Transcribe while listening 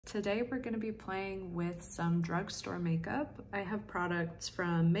Today we're going to be playing with some drugstore makeup. I have products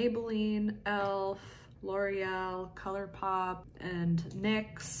from Maybelline, e.l.f., L'Oreal, ColourPop, and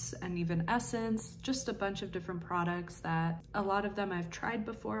NYX, and even Essence. Just a bunch of different products that a lot of them I've tried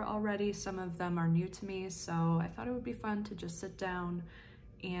before already. Some of them are new to me, so I thought it would be fun to just sit down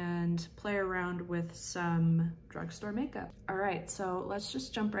and play around with some drugstore makeup. All right, so let's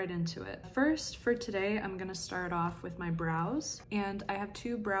just jump right into it. First, for today, I'm gonna start off with my brows, and I have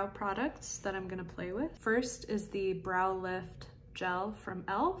two brow products that I'm gonna play with. First is the Brow Lift Gel from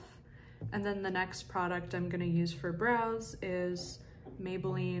e.l.f., and then the next product I'm gonna use for brows is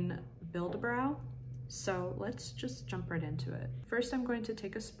Maybelline Build-A-Brow. So let's just jump right into it. First, I'm going to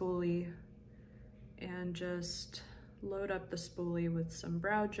take a spoolie and just load up the spoolie with some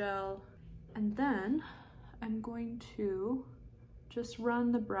brow gel, and then I'm going to just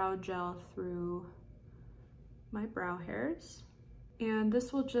run the brow gel through my brow hairs, and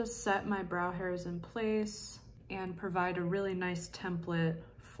this will just set my brow hairs in place and provide a really nice template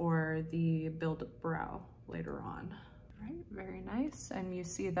for the Build-A-Brow later on. All right, very nice, and you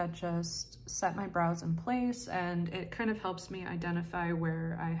see that just set my brows in place, and it kind of helps me identify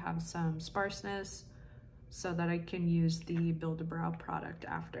where I have some sparseness so that I can use the Build-A-Brow product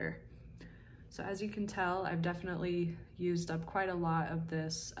after. So as you can tell, I've definitely used up quite a lot of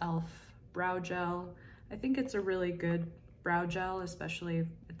this e.l.f. brow gel. I think it's a really good brow gel, especially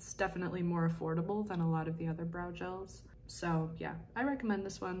it's definitely more affordable than a lot of the other brow gels. So yeah, I recommend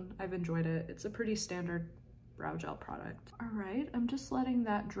this one. I've enjoyed it. It's a pretty standard brow gel product. All right, I'm just letting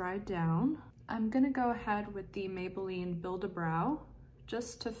that dry down. I'm gonna go ahead with the Maybelline Build-A-Brow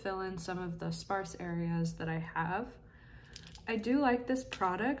just to fill in some of the sparse areas that I have. I do like this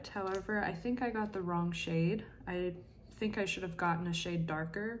product, however, I think I got the wrong shade. I think I should have gotten a shade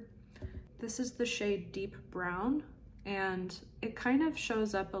darker. This is the shade Deep Brown, and it kind of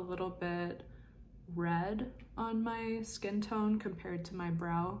shows up a little bit red on my skin tone compared to my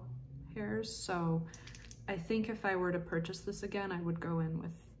brow hairs, so I think if I were to purchase this again, I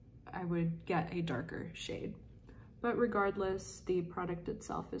would get a darker shade. But regardless, the product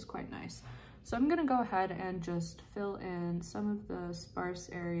itself is quite nice. So I'm gonna go ahead and just fill in some of the sparse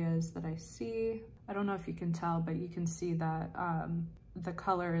areas that I see. I don't know if you can tell, but you can see that the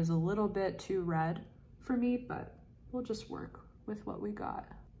color is a little bit too red for me, but we'll just work with what we got.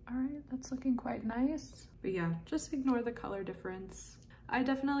 All right, that's looking quite nice. But yeah, just ignore the color difference. I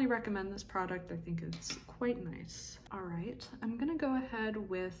definitely recommend this product. I think it's quite nice. All right, I'm gonna go ahead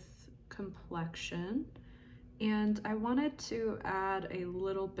with complexion. And I wanted to add a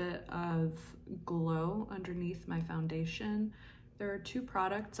little bit of glow underneath my foundation. There are two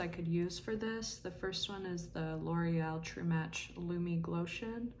products I could use for this. The first one is the L'Oreal True Match Lumi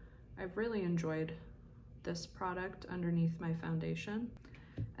Glotion. I've really enjoyed this product underneath my foundation.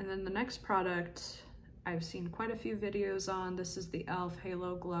 And then the next product I've seen quite a few videos on. This is the e.l.f.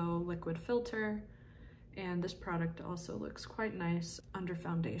 Halo Glow Liquid Filter. And this product also looks quite nice under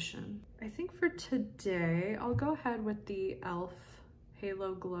foundation. I think for today, I'll go ahead with the e.l.f.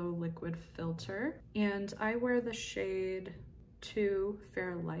 Halo Glow Liquid Filter. And I wear the shade 2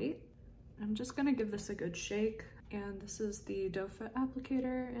 Fair Light. I'm just gonna give this a good shake. And this is the Doe Foot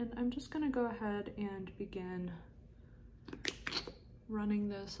applicator. And I'm just gonna go ahead and begin running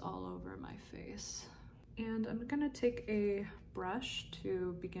this all over my face. And I'm gonna take a brush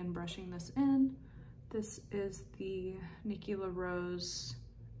to begin brushing this in. This is the Nikki LaRose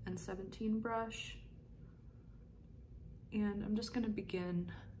N17 brush, and I'm just gonna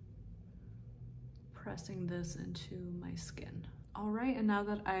begin pressing this into my skin. All right, and now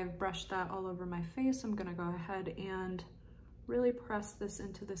that I've brushed that all over my face, I'm gonna go ahead and really press this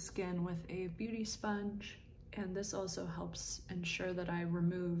into the skin with a beauty sponge, and this also helps ensure that I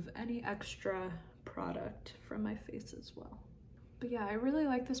remove any extra product from my face as well. But yeah, I really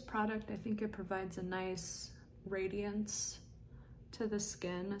like this product. I think it provides a nice radiance to the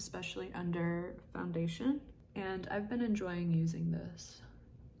skin, especially under foundation. And I've been enjoying using this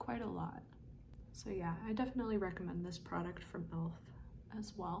quite a lot. So yeah, I definitely recommend this product from e.l.f.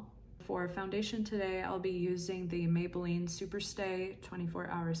 as well. For foundation today, I'll be using the Maybelline Superstay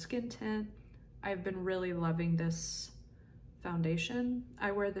 24-Hour Skin Tint. I've been really loving this foundation.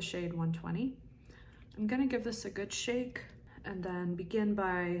 I wear the shade 120. I'm gonna give this a good shake, and then begin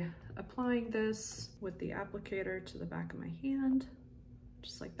by applying this with the applicator to the back of my hand,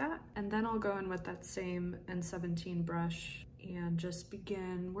 just like that. And then I'll go in with that same N17 brush and just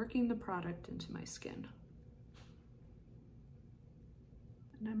begin working the product into my skin.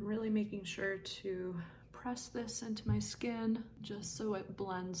 And I'm really making sure to press this into my skin just so it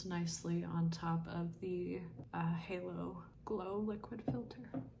blends nicely on top of the Halo Glow liquid filter.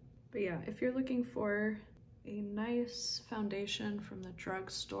 But yeah, if you're looking for a nice foundation from the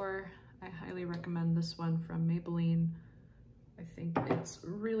drugstore, I highly recommend this one from Maybelline. I think it's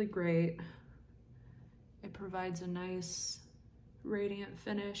really great. It provides a nice radiant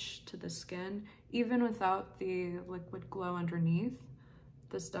finish to the skin, even without the liquid glow underneath.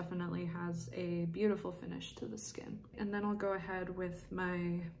 This definitely has a beautiful finish to the skin. And then I'll go ahead with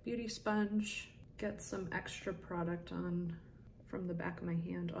my beauty sponge, get some extra product on from the back of my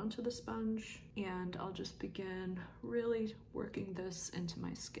hand onto the sponge, and I'll just begin really working this into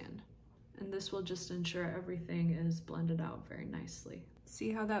my skin. And this will just ensure everything is blended out very nicely.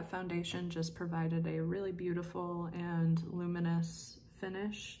 See how that foundation just provided a really beautiful and luminous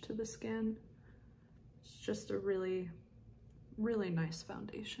finish to the skin? It's just a really nice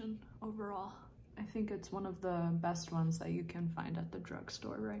foundation overall. I think it's one of the best ones that you can find at the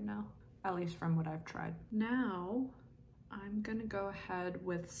drugstore right now, at least from what I've tried. Now, I'm gonna go ahead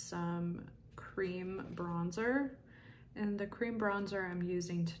with some cream bronzer. And the cream bronzer I'm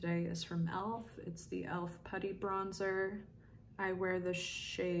using today is from e.l.f. It's the e.l.f. Putty Bronzer. I wear the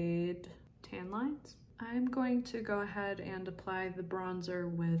shade Tan Lines. I'm going to go ahead and apply the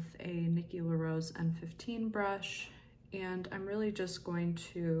bronzer with a NYX Rose N15 brush. And I'm really just going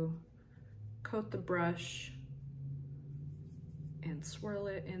to coat the brush and swirl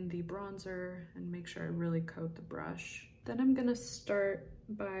it in the bronzer and make sure I really coat the brush. Then I'm gonna start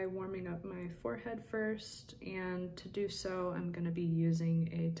by warming up my forehead first, and to do so, I'm gonna be using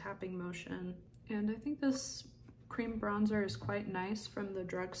a tapping motion. And I think this cream bronzer is quite nice from the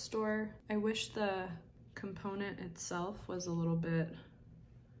drugstore. I wish the component itself was a little bit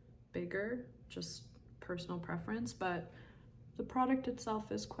bigger, just personal preference, but the product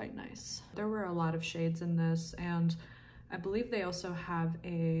itself is quite nice. There were a lot of shades in this, and I believe they also have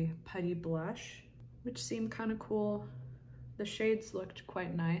a putty blush, which seemed kind of cool. The shades looked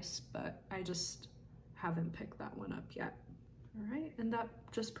quite nice, but I just haven't picked that one up yet. All right, and that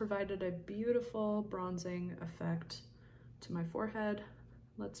just provided a beautiful bronzing effect to my forehead.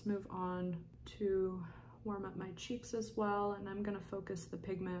 Let's move on to warm up my cheeks as well, and I'm gonna focus the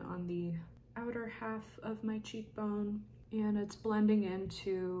pigment on the outer half of my cheekbone, and it's blending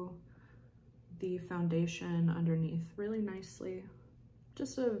into the foundation underneath really nicely.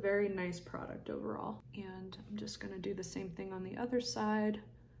 Just a very nice product overall. And I'm just gonna do the same thing on the other side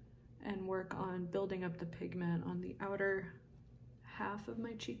and work on building up the pigment on the outer half of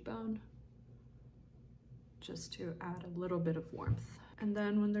my cheekbone, just to add a little bit of warmth. And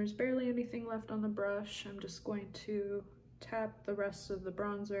then when there's barely anything left on the brush, I'm just going to tap the rest of the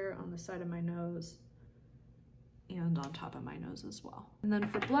bronzer on the side of my nose and on top of my nose as well. And then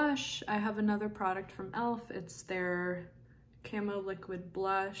for blush, I have another product from e.l.f. It's their Camo liquid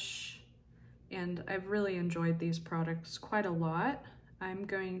blush, and I've really enjoyed these products quite a lot. I'm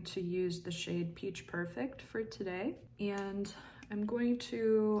going to use the shade Peach Perfect for today, and I'm going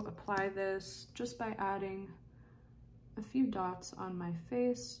to apply this just by adding a few dots on my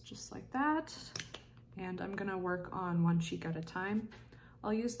face, just like that. And I'm gonna work on one cheek at a time.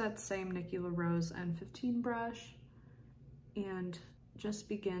 I'll use that same NYX Rose N15 brush and just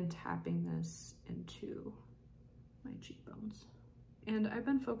begin tapping this into my cheekbones. And I've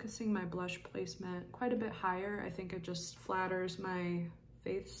been focusing my blush placement quite a bit higher. I think it just flatters my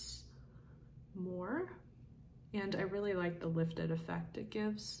face more, and I really like the lifted effect it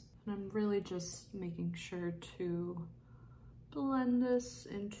gives. And I'm really just making sure to blend this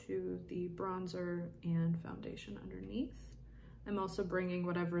into the bronzer and foundation underneath. I'm also bringing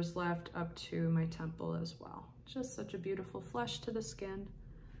whatever's left up to my temple as well. Just such a beautiful flush to the skin.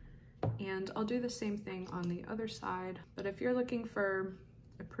 And I'll do the same thing on the other side, but if you're looking for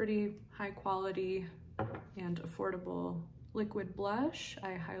a pretty high quality and affordable liquid blush,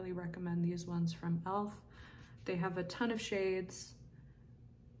 I highly recommend these ones from e.l.f. They have a ton of shades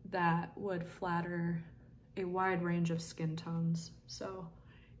that would flatter a wide range of skin tones. So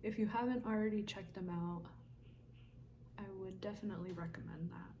if you haven't already checked them out, I would definitely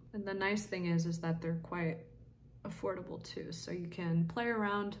recommend that. And the nice thing is that they're quite affordable too. So you can play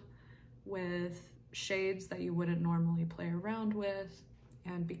around with shades that you wouldn't normally play around with.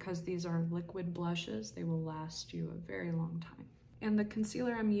 And because these are liquid blushes, they will last you a very long time. And the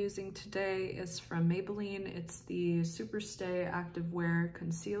concealer I'm using today is from Maybelline. It's the Superstay Active Wear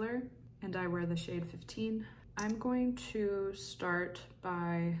Concealer, and I wear the shade 15. I'm going to start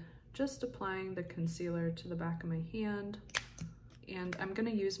by just applying the concealer to the back of my hand. And I'm gonna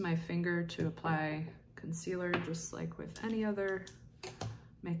use my finger to apply concealer just like with any other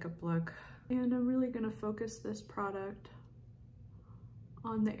makeup look. And I'm really gonna focus this product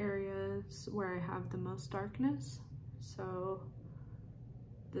on the areas where I have the most darkness. So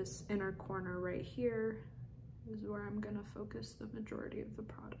this inner corner right here is where I'm gonna focus the majority of the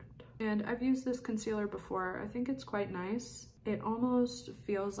product. And I've used this concealer before. I think it's quite nice. It almost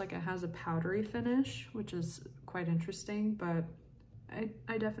feels like it has a powdery finish, which is quite interesting, but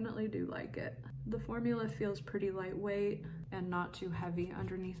I definitely do like it. The formula feels pretty lightweight and not too heavy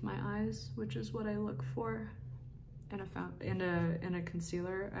underneath my eyes, which is what I look for in a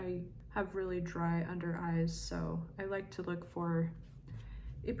concealer. I have really dry under eyes, so I like to look for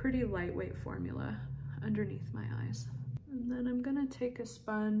a pretty lightweight formula underneath my eyes. And then I'm gonna take a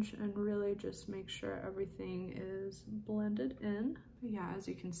sponge and really just make sure everything is blended in. Yeah, as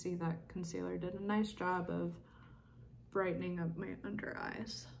you can see, that concealer did a nice job of brightening up my under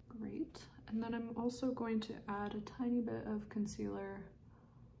eyes. Great. And then I'm also going to add a tiny bit of concealer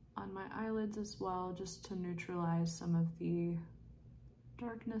on my eyelids as well, just to neutralize some of the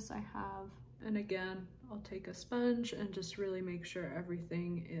darkness I have. And again, I'll take a sponge and just really make sure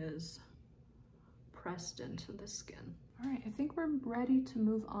everything is pressed into the skin. All right, I think we're ready to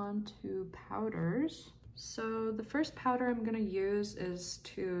move on to powders. So the first powder I'm gonna use is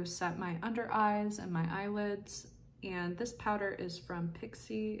to set my under eyes and my eyelids. And this powder is from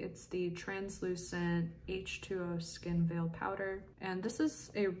Pixi. It's the translucent H2O Skinveil powder. And this is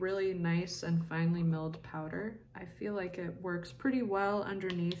a really nice and finely milled powder. I feel like it works pretty well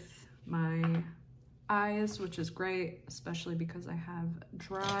underneath my eyes, which is great, especially because I have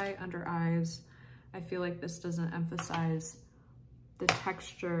dry under eyes. I feel like this doesn't emphasize the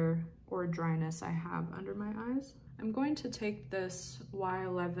texture or dryness I have under my eyes. I'm going to take this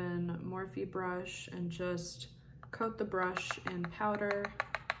Y11 Morphin brush and just coat the brush in powder.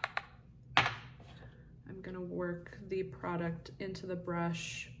 I'm gonna work the product into the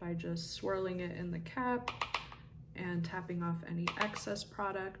brush by just swirling it in the cap and tapping off any excess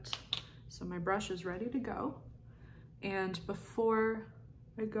product. So my brush is ready to go. And before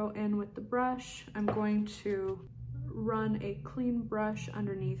I go in with the brush, I'm going to run a clean brush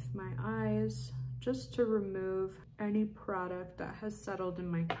underneath my eyes just to remove any product that has settled in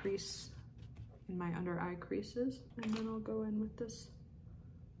my crease, in my under eye creases. And then I'll go in with this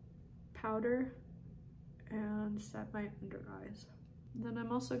powder and set my under eyes. Then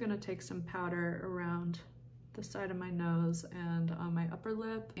I'm also gonna take some powder around the side of my nose and on my upper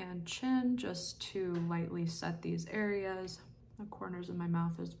lip and chin, just to lightly set these areas, the corners of my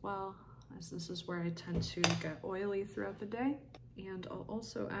mouth as well, as this is where I tend to get oily throughout the day. And I'll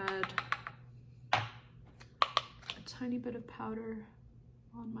also add a tiny bit of powder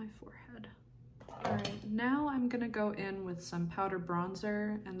on my forehead. All right, now I'm gonna go in with some powder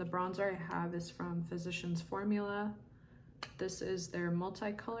bronzer, and the bronzer I have is from Physicians Formula. This is their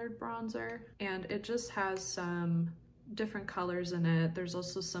multicolored bronzer, and it just has some different colors in it. There's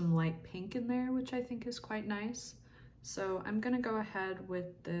also some light pink in there, which I think is quite nice. So I'm gonna go ahead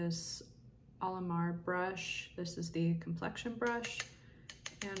with this Alamar brush. This is the complexion brush,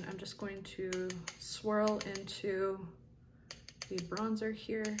 and I'm just going to swirl into the bronzer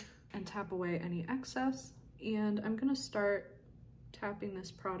here and tap away any excess. And I'm gonna start tapping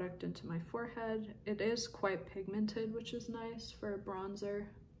this product into my forehead. It is quite pigmented, which is nice for a bronzer,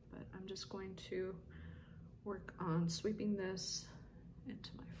 but I'm just going to work on sweeping this into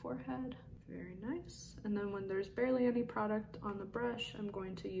my forehead. Very nice. And then when there's barely any product on the brush, I'm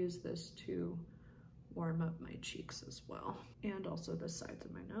going to use this to warm up my cheeks as well, and also the sides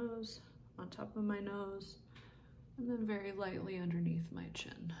of my nose, on top of my nose, and then very lightly underneath my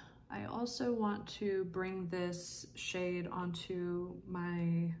chin. I also want to bring this shade onto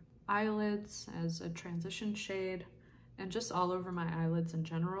my eyelids as a transition shade and just all over my eyelids in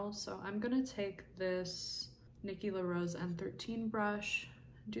general. So I'm gonna take this Nikki LaRose N13 brush,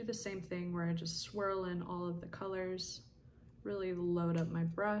 do the same thing where I just swirl in all of the colors, really load up my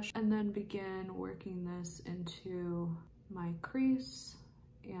brush, and then begin working this into my crease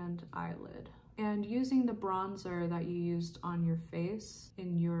and eyelid. And using the bronzer that you used on your face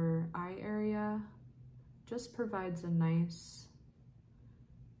in your eye area just provides a nice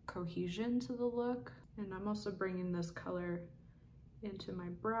cohesion to the look. And I'm also bringing this color into my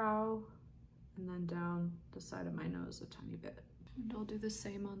brow and then down the side of my nose a tiny bit. And I'll do the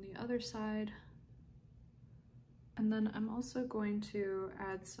same on the other side. And then I'm also going to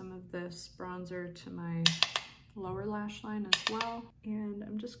add some of this bronzer to my lower lash line as well. And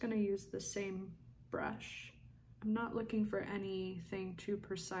I'm just gonna use the same brush. I'm not looking for anything too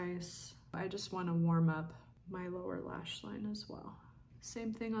precise. I just wanna warm up my lower lash line as well.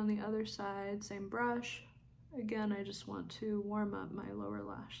 Same thing on the other side, same brush. Again, I just want to warm up my lower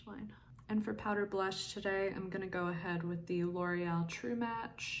lash line. And for powder blush today, I'm gonna go ahead with the L'Oreal True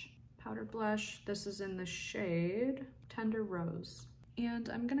Match powder blush. This is in the shade Tender Rose. And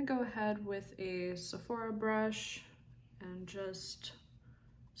I'm gonna go ahead with a Sephora brush and just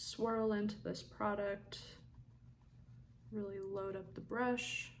swirl into this product, really load up the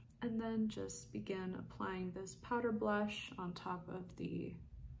brush, and then just begin applying this powder blush on top of the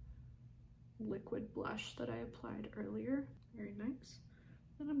liquid blush that I applied earlier. Very nice.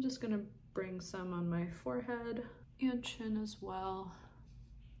 Then I'm just gonna bring some on my forehead and chin as well,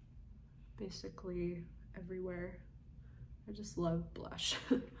 basically everywhere. I just love blush.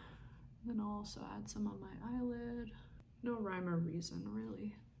 Then I'll also add some on my eyelid. No rhyme or reason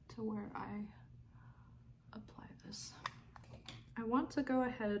really to where I apply this. I want to go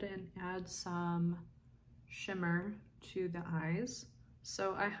ahead and add some shimmer to the eyes.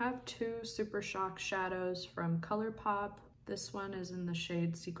 So I have two Super Shock shadows from ColourPop. This one is in the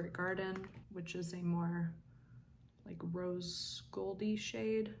shade Secret Garden, which is a more like rose goldy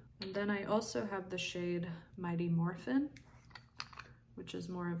shade. And then I also have the shade Mighty Morphin, which is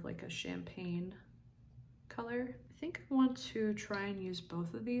more of like a champagne color. I think I want to try and use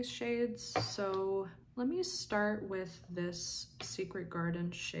both of these shades. So let me start with this Secret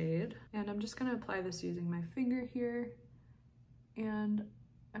Garden shade. And I'm just gonna apply this using my finger here. And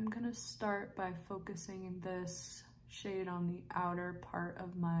I'm gonna start by focusing this shade on the outer part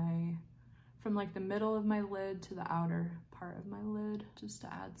of my, from like the middle of my lid to the outer part of my lid, just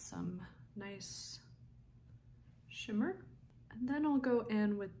to add some nice shimmer. And then I'll go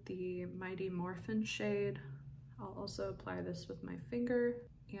in with the Mighty Morphin shade. I'll also apply this with my finger.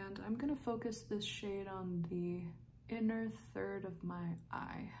 And I'm gonna focus this shade on the inner third of my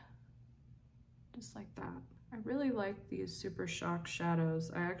eye, just like that. I really like these Super Shock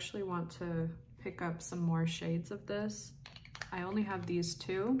shadows. I actually want to pick up some more shades of this. I only have these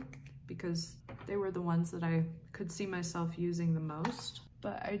two because they were the ones that I could see myself using the most,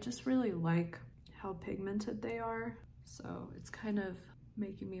 but I just really like how pigmented they are. So it's kind of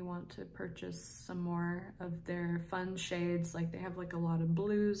making me want to purchase some more of their fun shades. Like they have like a lot of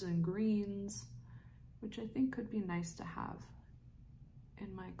blues and greens, which I think could be nice to have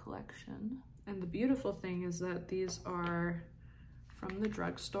in my collection. And the beautiful thing is that these are from the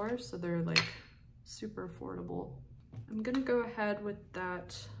drugstore, so they're like super affordable. I'm gonna go ahead with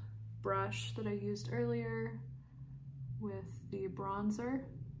that brush that I used earlier with the bronzer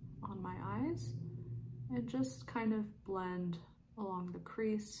on my eyes and just kind of blend along the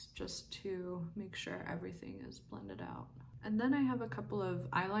crease just to make sure everything is blended out. And then I have a couple of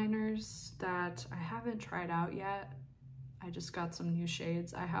eyeliners that I haven't tried out yet. I just got some new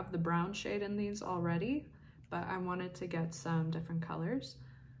shades. I have the brown shade in these already, but I wanted to get some different colors.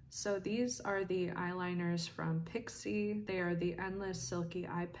 So these are the eyeliners from Pixi. They are the Endless Silky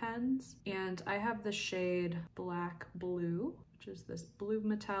Eye Pens. And I have the shade Black Blue, which is this blue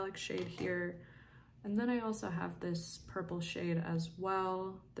metallic shade here. And then I also have this purple shade as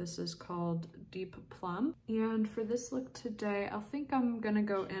well. This is called Deep Plum. And for this look today, I think I'm gonna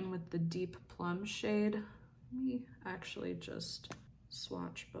go in with the Deep Plum shade. Let me actually just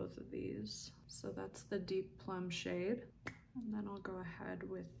swatch both of these. So that's the Deep Plum shade. And then I'll go ahead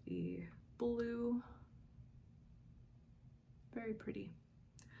with the blue. Very pretty.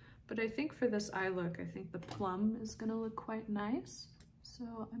 But I think for this eye look, I think the plum is gonna look quite nice.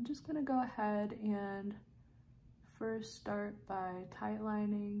 So I'm just gonna go ahead and first start by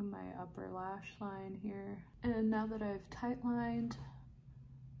tightlining my upper lash line here. And now that I've tightlined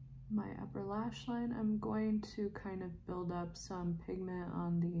my upper lash line, I'm going to kind of build up some pigment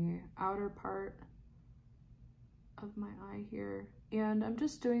on the outer part of my eye here. And I'm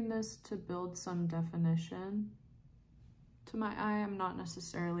just doing this to build some definition to my eye. I'm not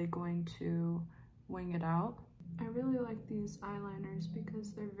necessarily going to wing it out. I really like these eyeliners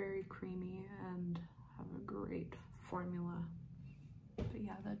because they're very creamy and have a great formula. But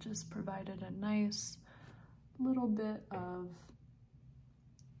yeah, that just provided a nice little bit of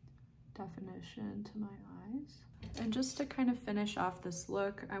definition to my eyes. And just to kind of finish off this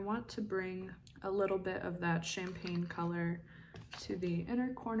look, I want to bring a little bit of that champagne color to the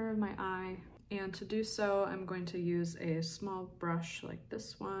inner corner of my eye. And to do so, I'm going to use a small brush like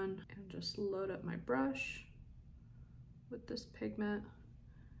this one and just load up my brush with this pigment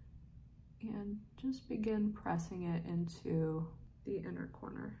and just begin pressing it into the inner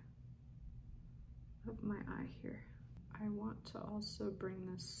corner of my eye here. I want to also bring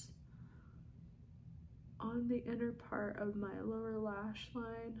this on the inner part of my lower lash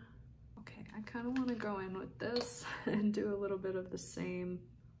line. Okay, I kind of want to go in with this and do a little bit of the same.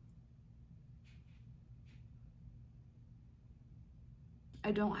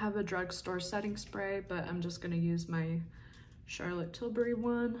 I don't have a drugstore setting spray, but I'm just going to use my Charlotte Tilbury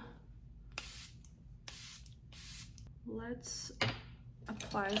one. Let's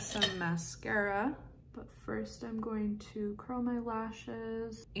apply some mascara. But first I'm going to curl my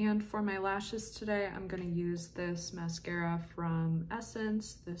lashes. And for my lashes today, I'm gonna use this mascara from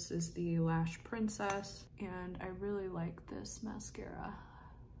Essence. This is the Lash Princess. And I really like this mascara.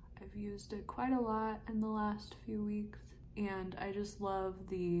 I've used it quite a lot in the last few weeks. And I just love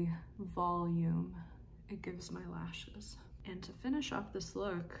the volume it gives my lashes. And to finish off this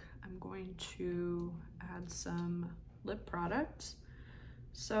look, I'm going to add some lip products.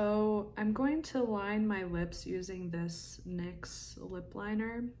 So I'm going to line my lips using this NYX lip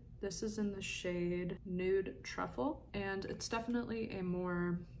liner. This is in the shade Nude Truffle, and it's definitely a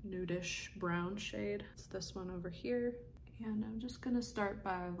more nudish brown shade. It's this one over here. And I'm just gonna start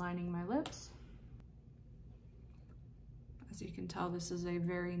by lining my lips. As you can tell, this is a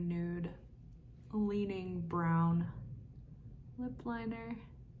very nude, leaning brown lip liner.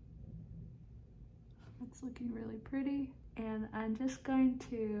 It's looking really pretty. And I'm just going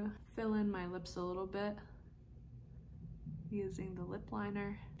to fill in my lips a little bit using the lip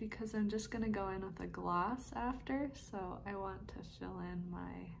liner because I'm just gonna go in with a gloss after, so I want to fill in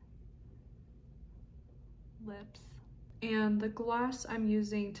my lips. And the gloss I'm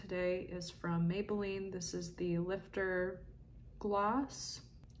using today is from Maybelline. This is the Lifter Gloss,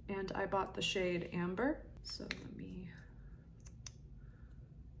 and I bought the shade Amber. So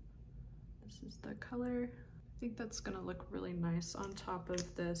this is the color. I think that's gonna look really nice on top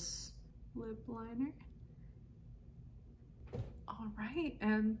of this lip liner. All right,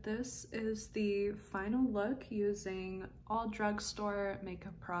 and this is the final look using all drugstore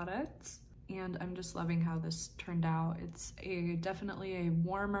makeup products. And I'm just loving how this turned out. It's definitely a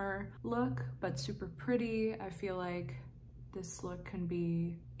warmer look, but super pretty. I feel like this look can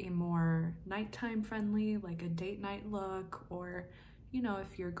be a more nighttime friendly, like a date night look, or you know,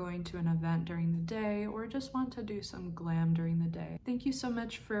 if you're going to an event during the day or just want to do some glam during the day. Thank you so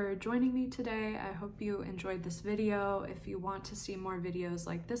much for joining me today. I hope you enjoyed this video. If you want to see more videos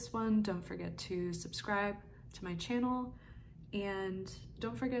like this one, don't forget to subscribe to my channel, and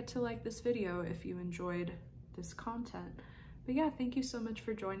don't forget to like this video if you enjoyed this content. But yeah, thank you so much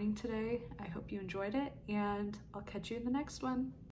for joining today. I hope you enjoyed it, and I'll catch you in the next one.